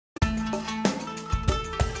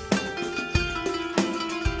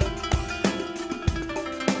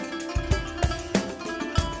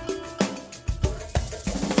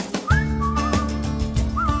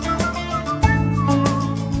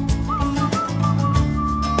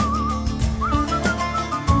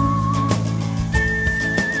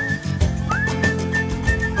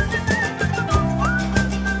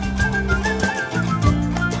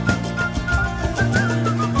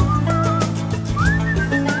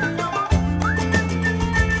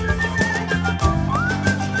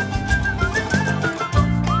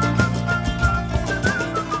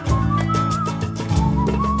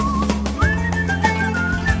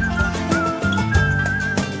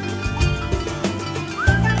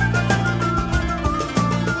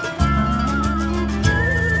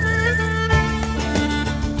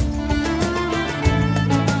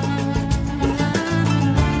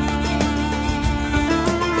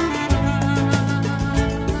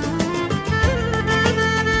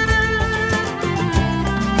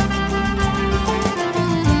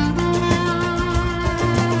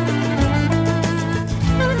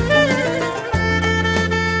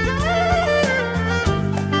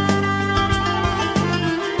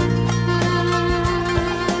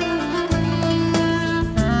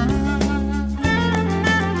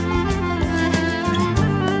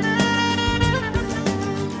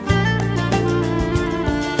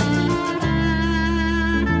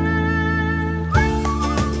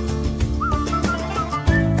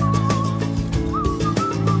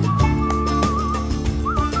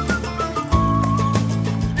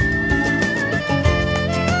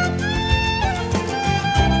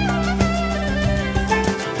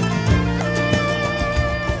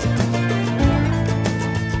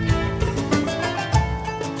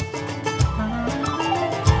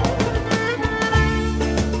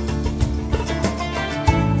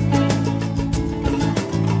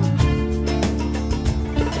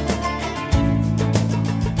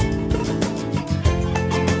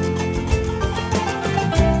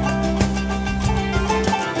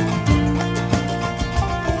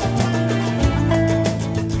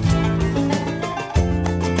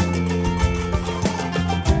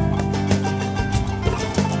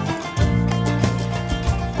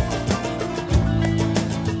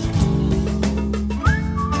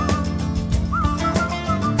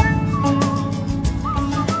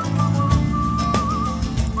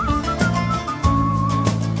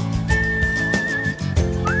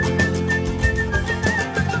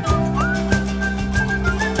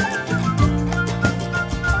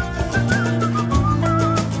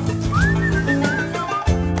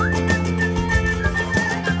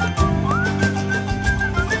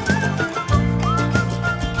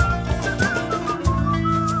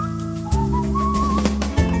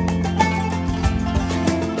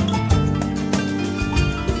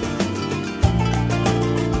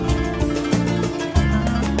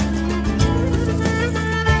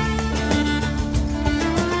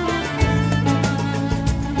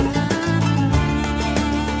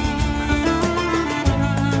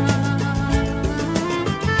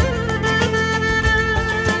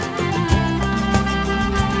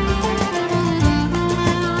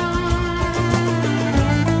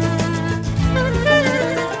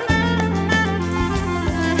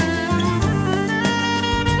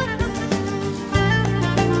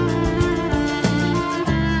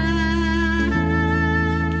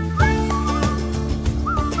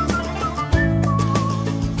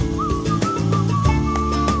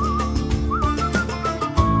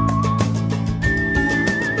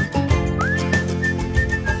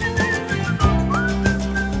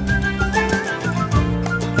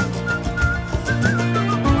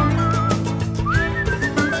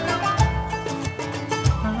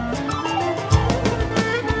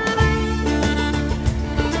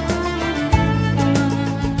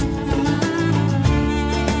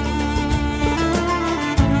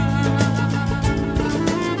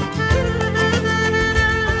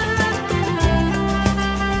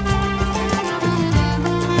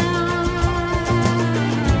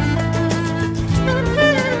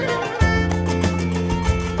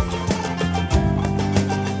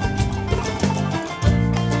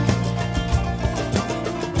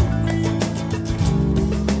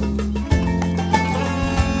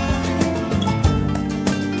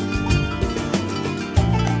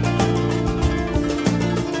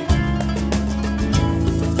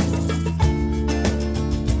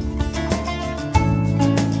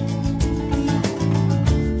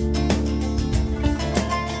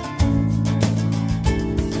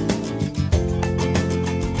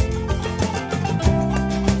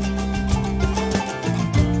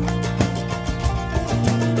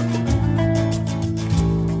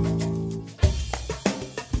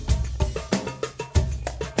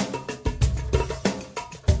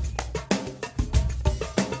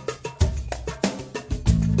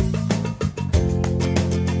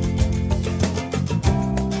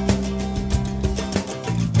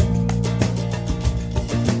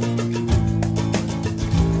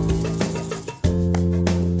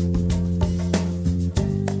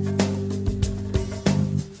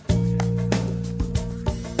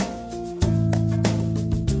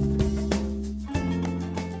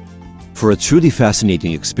For a truly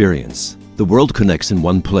fascinating experience, the world connects in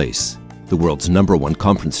one place, the world's #1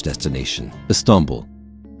 conference destination, Istanbul.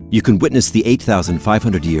 You can witness the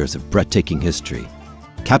 8,500 years of breathtaking history.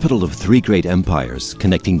 Capital of 3 great empires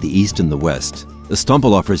connecting the East and the West,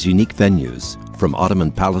 Istanbul offers unique venues, from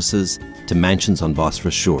Ottoman palaces to mansions on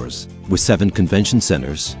Bosphorus shores. With 7 convention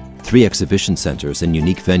centers, 3 exhibition centers and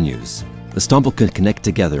unique venues, Istanbul can connect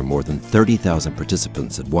together more than 30,000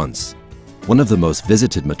 participants at once. One of the most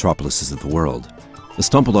visited metropolises of the world,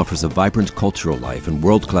 Istanbul offers a vibrant cultural life and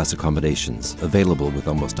world-class accommodations available with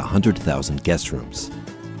almost 100,000 guest rooms.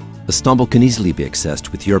 Istanbul can easily be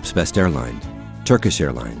accessed with Europe's best airline, Turkish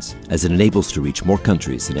Airlines, as it enables to reach more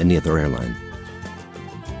countries than any other airline.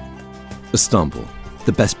 Istanbul,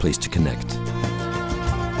 the best place to connect.